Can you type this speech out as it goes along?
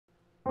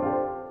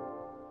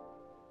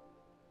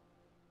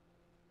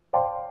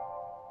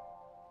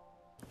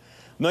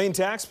Million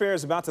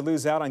taxpayers about to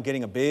lose out on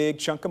getting a big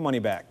chunk of money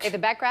back.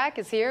 Nathan Bachrach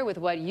is here with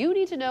what you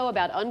need to know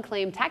about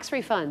unclaimed tax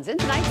refunds in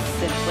tonight's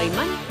Simply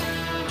Money.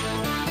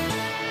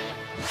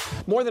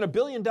 More than $1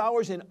 billion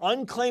in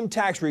unclaimed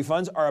tax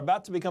refunds are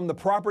about to become the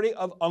property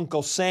of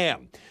Uncle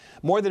Sam.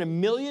 More than 1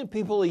 million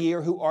people a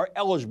year who are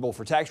eligible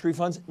for tax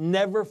refunds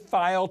never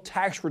file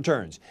tax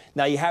returns.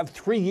 Now, you have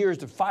 3 years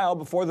to file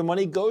before the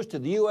money goes to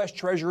the U.S.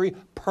 Treasury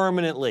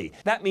permanently.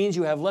 That means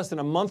you have less than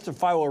a month to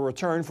file a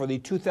return for the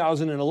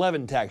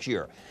 2011 tax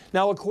year.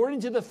 Now,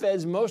 according to the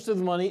feds, most of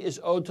the money is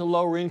owed to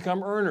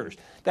lower-income earners.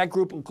 That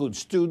group includes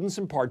students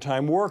and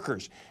part-time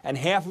workers, and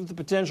half of the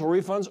potential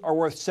refunds are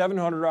worth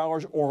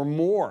 $700 or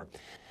more.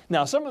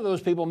 Now, some of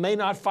those people may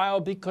not file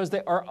because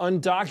they are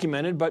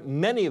undocumented, but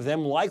many of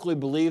them likely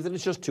believe that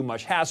it's just too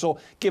much hassle,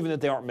 given that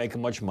they aren't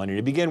making much money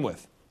to begin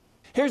with.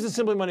 Here's the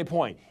Simply Money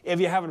point. If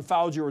you haven't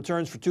filed your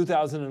returns for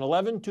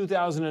 2011,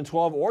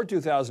 2012, or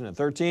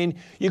 2013,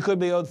 you could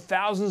be owed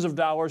thousands of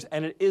dollars,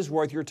 and it is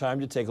worth your time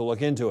to take a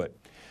look into it.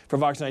 For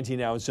WXIX-TV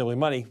Now and Simply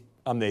Money,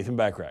 I'm Nathan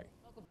Bachrach.